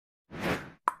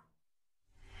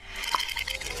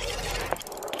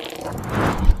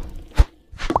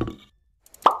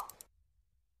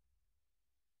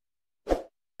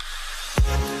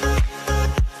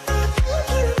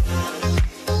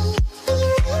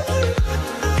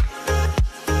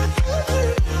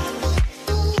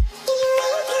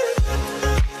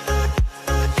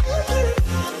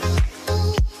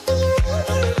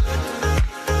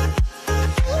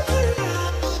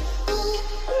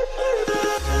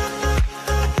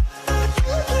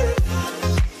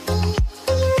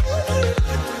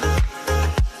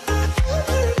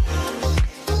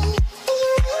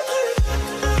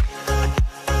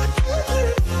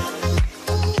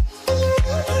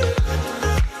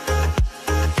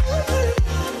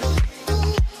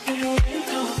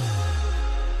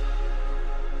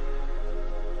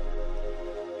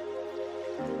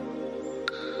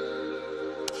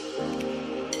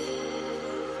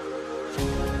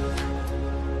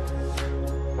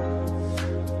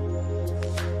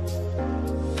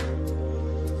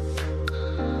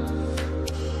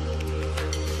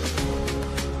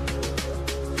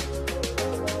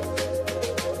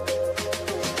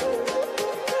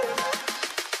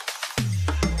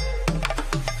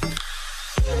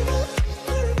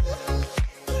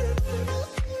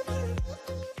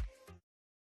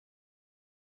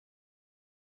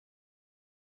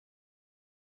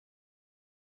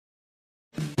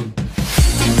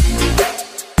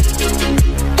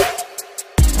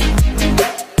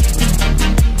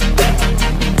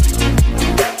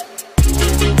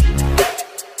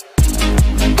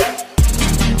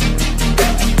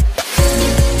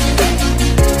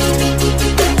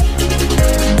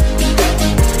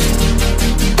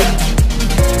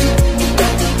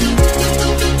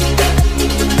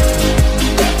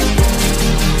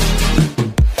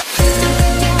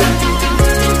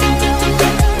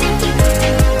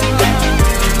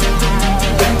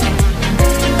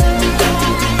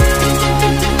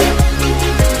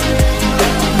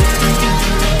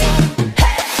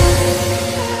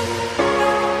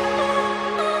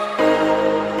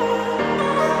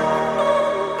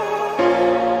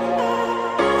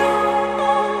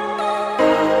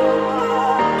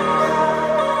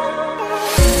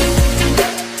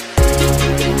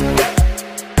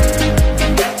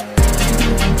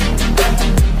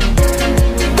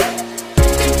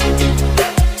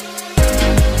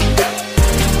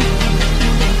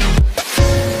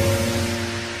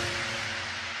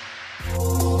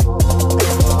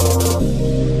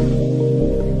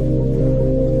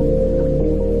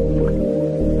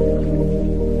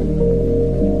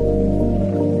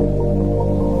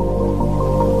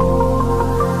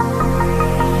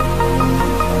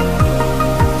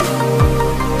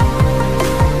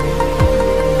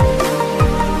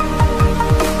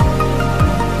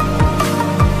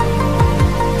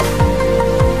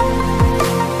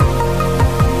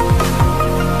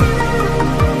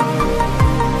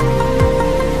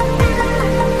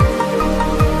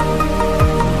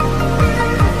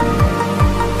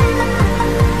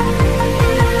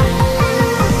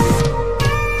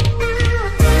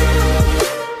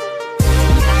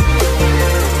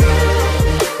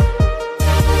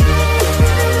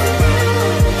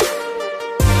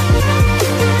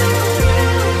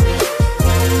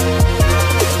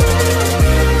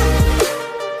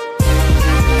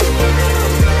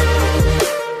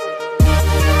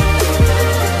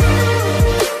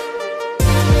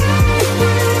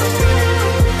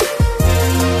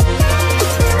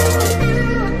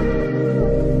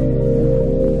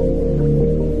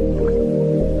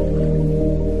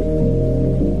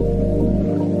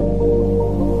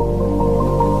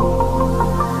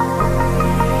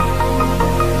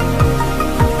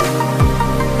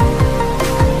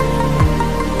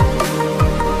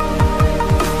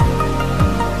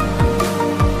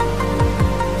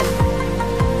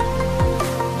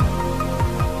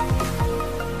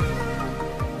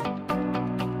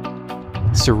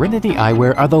Serenity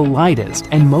eyewear are the lightest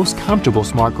and most comfortable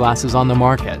smart glasses on the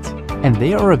market, and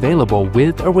they are available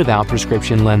with or without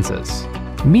prescription lenses.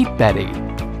 Meet Betty.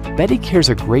 Betty cares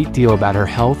a great deal about her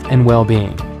health and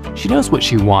well-being. She knows what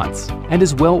she wants and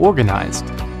is well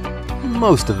organized.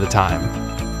 Most of the time.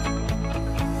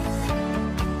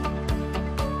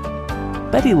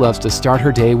 Betty loves to start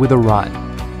her day with a run.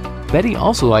 Betty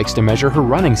also likes to measure her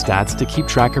running stats to keep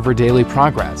track of her daily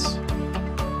progress.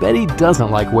 Betty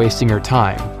doesn't like wasting her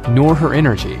time, nor her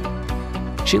energy.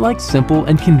 She likes simple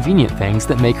and convenient things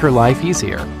that make her life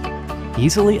easier,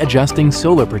 easily adjusting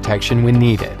solar protection when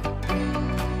needed,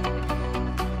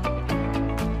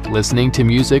 listening to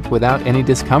music without any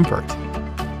discomfort,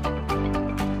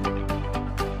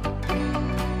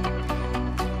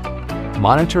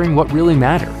 monitoring what really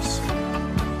matters,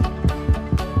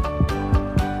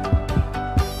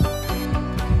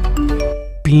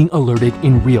 being alerted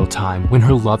in real time when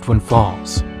her loved one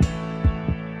falls.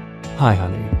 Hi,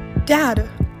 honey. Dad,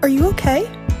 are you okay?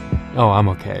 Oh, I'm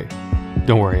okay.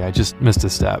 Don't worry, I just missed a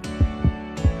step.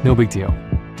 No big deal.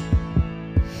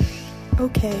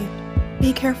 Okay.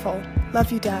 Be careful.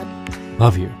 Love you, Dad.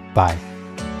 Love you. Bye.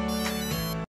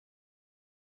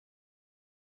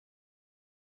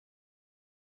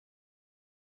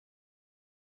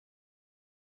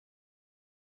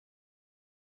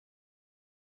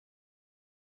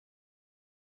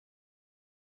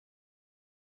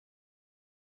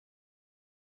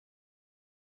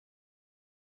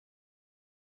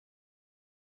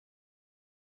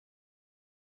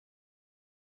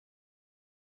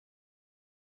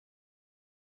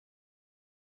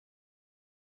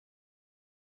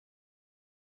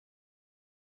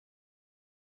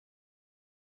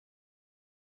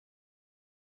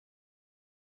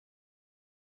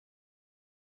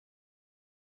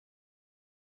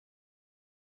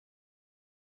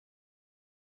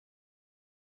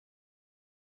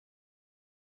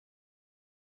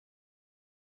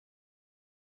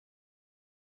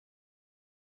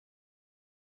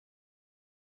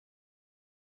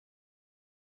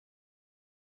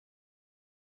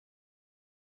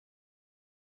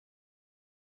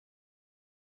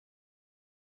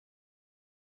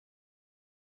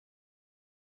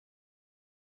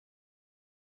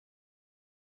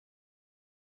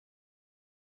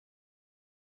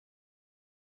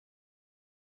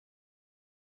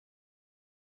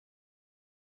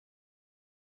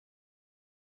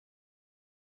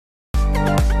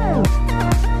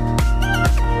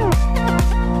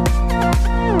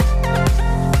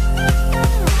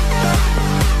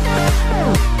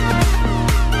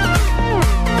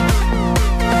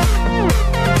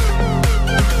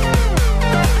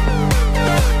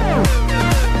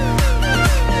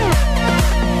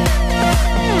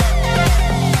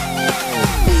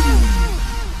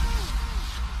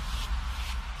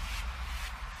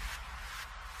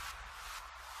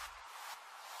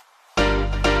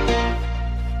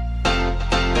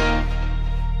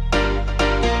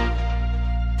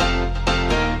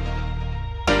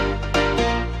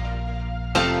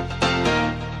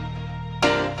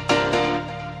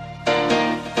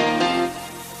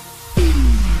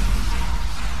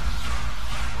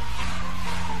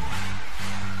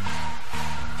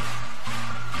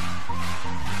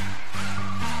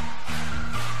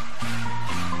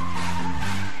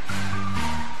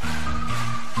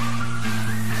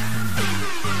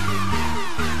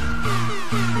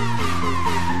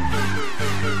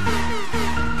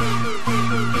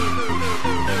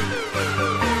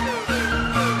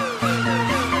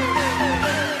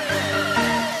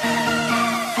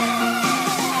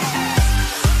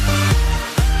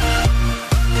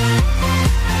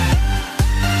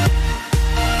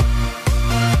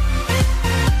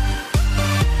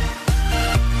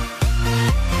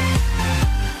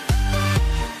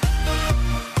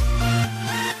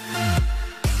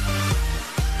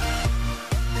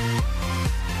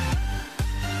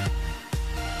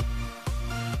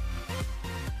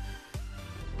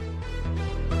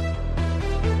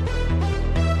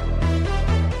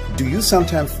 Do you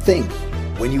sometimes think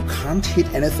when you can't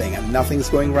hit anything and nothing's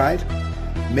going right?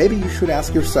 Maybe you should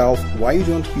ask yourself why you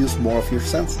don't use more of your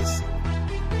senses.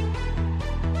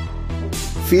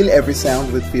 Feel every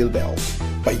sound with Wearable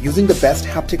by using the best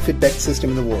haptic feedback system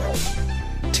in the world.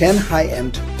 10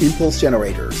 high-end impulse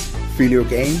generators. Feel your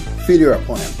gain, feel your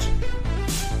opponent.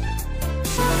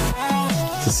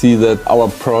 To see that our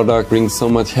product brings so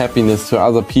much happiness to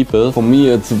other people, for me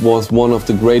it was one of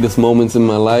the greatest moments in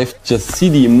my life. Just see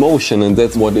the emotion, and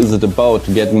that's what is it about,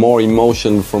 to get more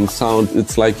emotion from sound.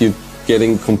 It's like you're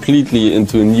getting completely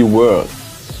into a new world.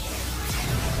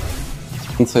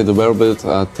 Inside the wearables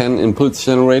are 10 impulse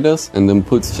generators, and the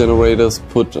impulse generators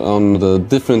put on the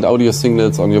different audio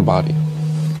signals on your body.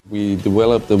 We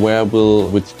developed the wearable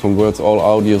which converts all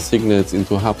audio signals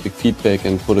into haptic feedback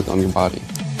and put it on your body.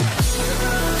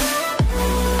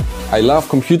 I love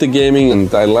computer gaming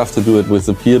and I love to do it with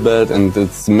the feel belt, and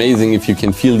it's amazing if you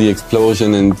can feel the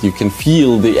explosion and you can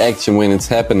feel the action when it's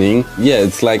happening. Yeah,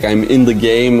 it's like I'm in the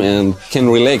game and can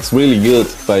relax really good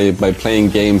by playing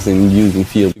games and using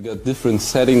feel. You got different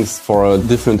settings for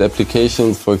different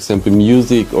applications, for example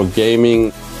music or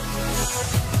gaming.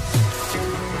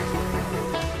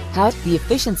 The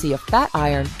efficiency of fat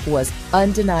iron was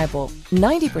undeniable.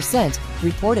 90%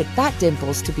 reported fat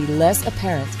dimples to be less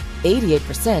apparent.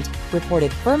 88%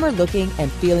 reported firmer looking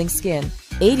and feeling skin.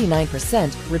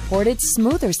 89% reported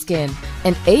smoother skin.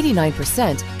 And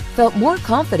 89% felt more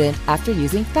confident after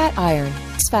using fat iron.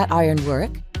 Does fat iron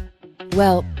work?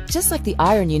 Well, just like the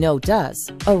iron you know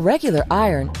does, a regular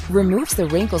iron removes the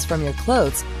wrinkles from your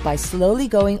clothes by slowly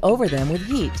going over them with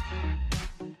heat.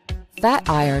 Fat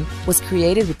iron was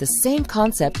created with the same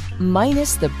concept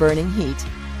minus the burning heat.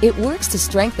 It works to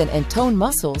strengthen and tone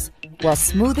muscles while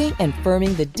smoothing and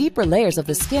firming the deeper layers of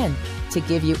the skin to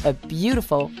give you a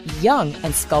beautiful, young,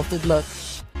 and sculpted look.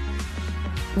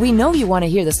 We know you want to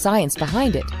hear the science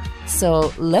behind it,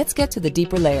 so let's get to the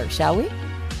deeper layer, shall we?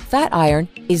 Fat iron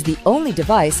is the only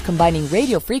device combining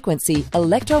radiofrequency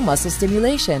electromuscle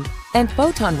stimulation and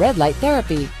photon red light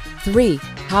therapy, 3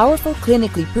 powerful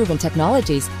clinically proven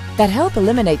technologies that help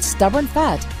eliminate stubborn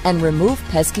fat and remove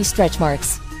pesky stretch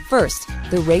marks. First,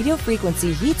 the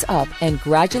radiofrequency heats up and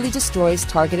gradually destroys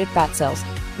targeted fat cells,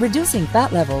 reducing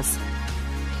fat levels.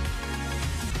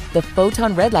 The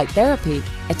photon red light therapy,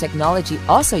 a technology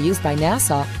also used by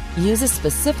NASA, uses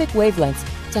specific wavelengths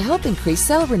to help increase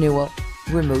cell renewal,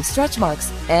 remove stretch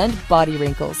marks, and body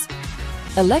wrinkles.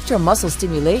 Electromuscle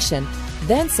stimulation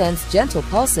then sends gentle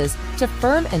pulses to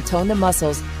firm and tone the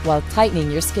muscles while tightening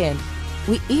your skin.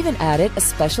 We even added a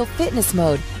special fitness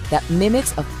mode that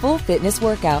mimics a full fitness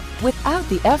workout without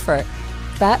the effort.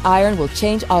 Fat iron will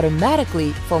change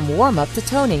automatically from warm-up to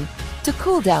toning to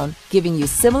cool down, giving you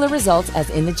similar results as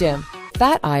in the gym.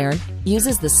 Fat iron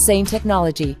uses the same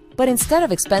technology, but instead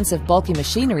of expensive bulky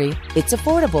machinery, it's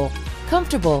affordable,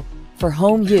 comfortable, for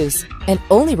home use, and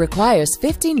only requires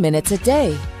 15 minutes a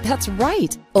day. That's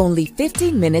right, only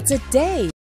 15 minutes a day.